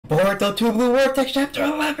Boruto 2 Blue Vortex Chapter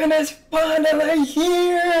 11 is finally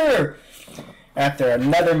here! After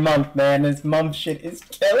another month, man, this month shit is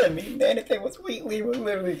killing me, man. If it was weekly, it was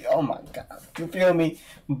literally, oh my god, you feel me?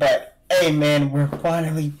 But, hey, man, we're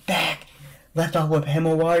finally back. Left off with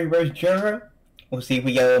Himawari vs. Jura. We'll see if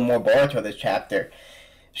we get a little more Boruto this chapter.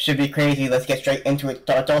 Should be crazy. Let's get straight into it.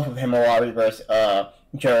 Starts off with Himawari vs.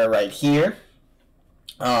 Jura right here.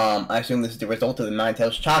 I assume this is the result of the Nine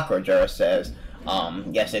Tails chakra, Jura says.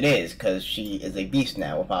 Yes it is, because she is a beast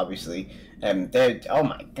now, with obviously, they're, oh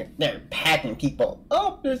my god, they're packing people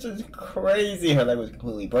up. This is crazy. Her leg was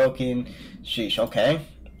completely broken. Sheesh, okay.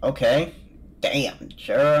 Damn,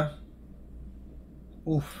 Jura.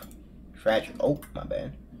 Oof. Tragic. Oh, my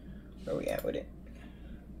bad. Where we at with it?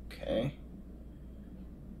 Okay.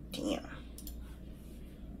 Damn.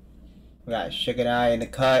 We got a Sugar Eye in the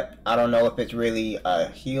cut. I don't know if it's really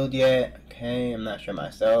healed yet. Okay, I'm not sure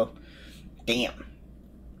myself. Damn.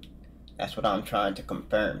 That's what I'm trying to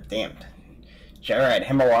confirm. Damn. Jura and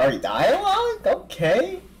Himawari dialogue?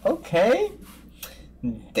 Okay.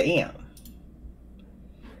 Damn.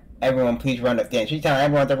 Everyone please run up. Damn, she's telling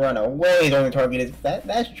everyone to run away. The only target is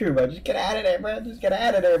that's true, bro. Just get out of there, bro. Just get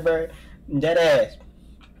out of there, bro. Dead ass.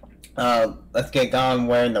 Let's get gone.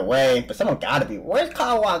 We're in the way. But someone gotta be. Where's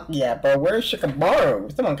Kawaki at, bro? Where's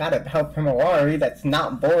Shikamaru? Someone gotta help Himawari. That's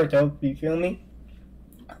not Boruto. You feel me?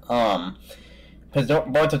 Because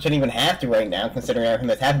Boruto shouldn't even have to right now, considering everything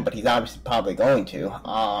that's happened, but he's obviously probably going to.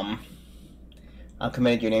 I'll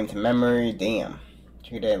commit your name to memory. Damn.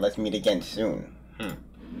 Let's meet again soon.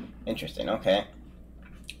 Interesting, okay.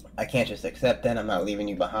 I can't just accept that. I'm not leaving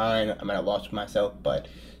you behind. I'm at a loss for myself, but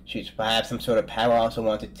she's perhaps some sort of power. I also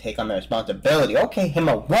want to take on the responsibility. Okay,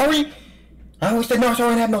 Himawari! I always said no, so I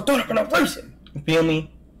don't have no thought for no reason. You feel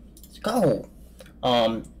me? Let's go.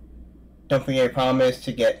 Don't forget your promise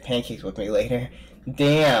to get pancakes with me later.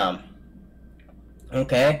 Damn.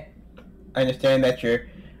 Okay. I understand that you're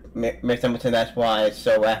Miss Simpleton, that's why it's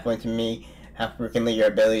so baffling to me how frequently your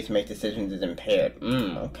ability to make decisions is impaired.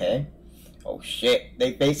 Okay. Oh shit.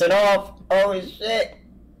 They face it off. Oh shit.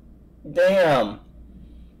 Damn.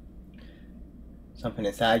 Something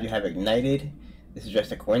inside you have ignited. This is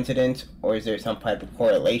just a coincidence, or is there some type of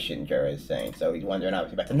correlation, Jura is saying? So he's wondering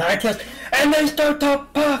obviously about the Nine Tails, and they start to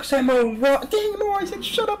box Himawari. Dang, Himawari said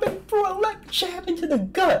shut up and threw a leg jab into the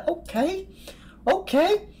gut. Okay.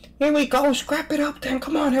 Here we go. Scrap it up then.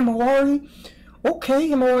 Come on, Himawari. Okay,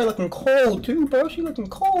 Himawari looking cold too, bro. She looking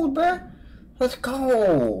cold, bro. Let's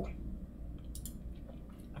go.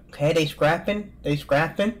 Okay, they scrapping.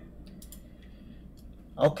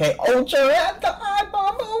 Okay, oh, Jura, the eye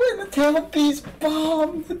bomb, oh, and the tail beast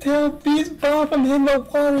bomb from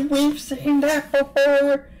Himawari. We've seen that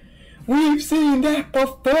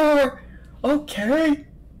before. Okay,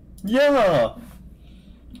 yeah.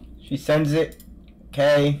 She sends it.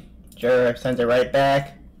 Okay, Jura sends it right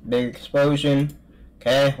back. Big explosion.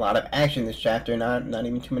 Okay, a lot of action this chapter. Not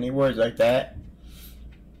even too many words like that.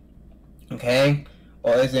 Okay,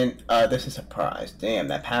 well, isn't this a surprise? Damn,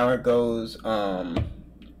 that power goes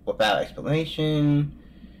without explanation.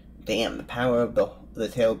 Damn, the power of the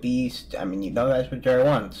tail beast. I mean, you know that's what Jura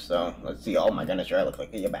wants. So let's see. Oh my goodness, Jura looks like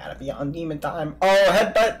you're about to be on demon time. Oh,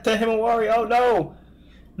 headbutt to Himawari. Oh no.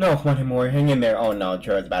 No, come on, Himawari, hang in there. Oh no,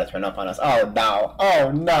 Jura's about to turn up on us. Oh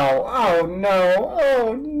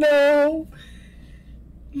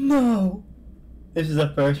no. This is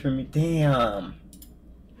a first for me. Damn.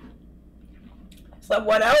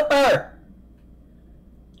 Someone help her.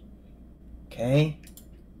 Okay.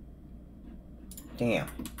 Damn.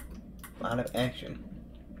 A lot of action.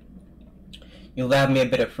 You allowed me a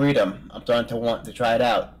bit of freedom. I'm starting to want to try it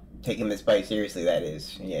out. Taking this fight seriously, that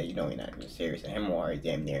is. Yeah, you know you're not serious. And Himawari,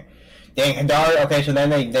 damn near. Dang, Hidari. Okay, so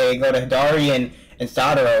then they go to Hidari and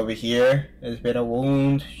Sarada over here. There's been a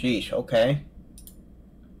wound. Sheesh, okay.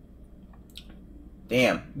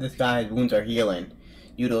 Damn, this guy's wounds are healing.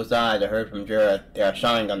 Yudo's eyes, I heard from Jura. They are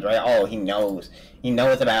shine guns, right? Oh, he knows. He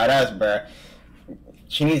knows about us, bruh.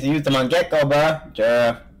 She needs to use them on Gecko, bruh.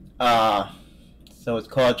 Jura. So it's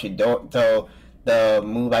called Chidori. So the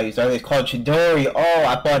move I used earlier is called Chidori. Oh,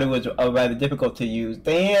 I thought it was rather difficult to use.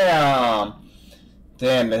 Damn,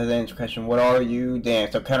 that's an interesting question. What are you? Damn,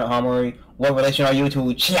 so Colonel Himawari, what relation are you to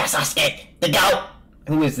Uchiha Sasuke, the goat?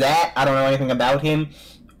 Who is that? I don't know anything about him.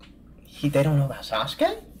 They don't know about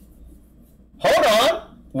Sasuke? Hold on.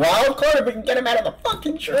 Wild card, if we can get him out of the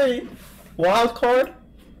fucking tree. Wild card?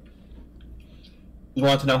 You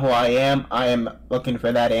want to know who I am? I am looking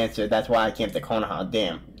for that answer. That's why I came to Konoha.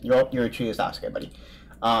 Damn. You're a true Sasuke, buddy.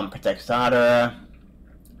 Protect Sarada.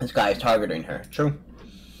 This guy is targeting her. True.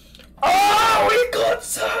 Oh, we got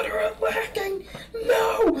Sarada lacking!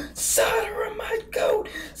 No! Sarada, my goat!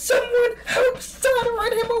 Someone help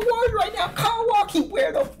Sarada and Himawari right now! Kawaki,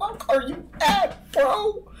 where the fuck are you at,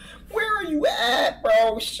 bro? Where are you at,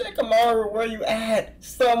 bro? Shikamaru, where you at?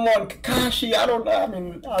 Someone, Kakashi, I don't know. I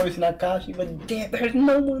mean, obviously not Kakashi, but damn, there's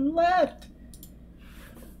no one left.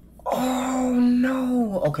 Oh,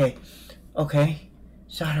 no. Okay.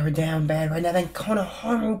 Sarada down bad right now. Then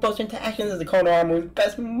Konohamaru bursts into action. This is the Konohamaru's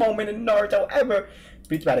best moment in Naruto ever. But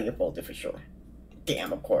he's about to get folded for sure.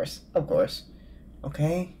 Damn, of course.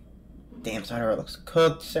 Okay. Damn, Sarada looks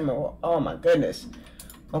cooked. Similar. Oh my goodness.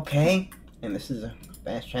 Okay. And this is a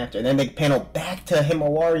fast chapter. And then they panel back to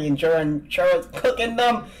Himawari and Chura's cooking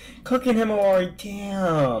them. Cooking Himawari.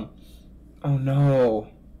 Damn. Oh no.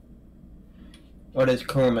 What does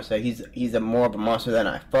Kurama say? He's more of a monster than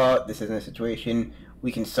I thought. This isn't a situation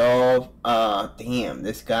we can solve. Damn,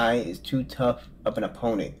 this guy is too tough of an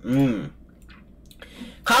opponent.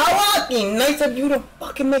 Kawaki, nice of you to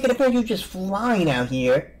fucking make it appear you just flying out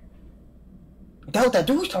here. Delta,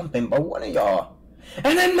 do something, but one of y'all.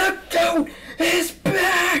 And then the goat is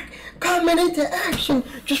back, coming into action,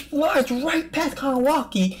 just flies right past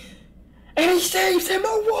Kawaki, and he saves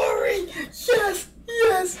Himawari. Yes,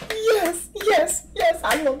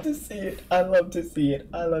 I love to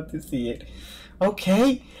see it.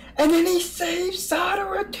 Okay, and then he saves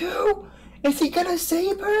Sarada too. Is he gonna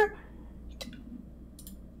save her?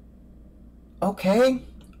 Okay,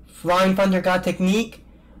 Flying Thunder God technique.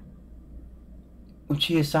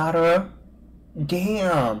 Uchiha Sarada.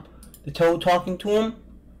 Damn, the Toad talking to him.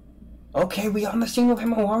 Okay, we on the scene with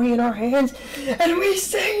Himawari in our hands, and we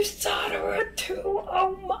save Sarada too.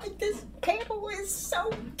 Oh my, this panel is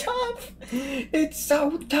so tough. It's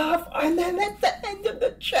so tough. And then at the end of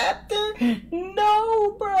the chapter,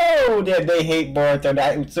 no, bro. They hate Boruto,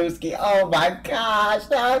 that Utsuki. Oh my gosh,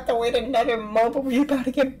 now I have to wait another month, but we about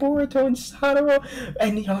to get Boruto and Sarada,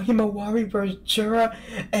 and Himawari versus Chura,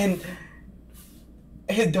 and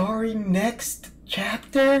Hidari next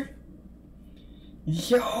chapter.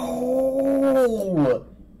 Yo!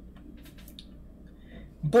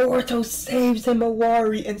 Boruto saves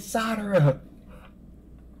Himawari and Sarada.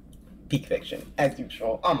 Peak fiction, as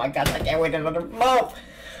usual. Oh my gosh, I can't wait another month.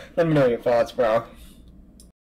 Let me know your thoughts, bro.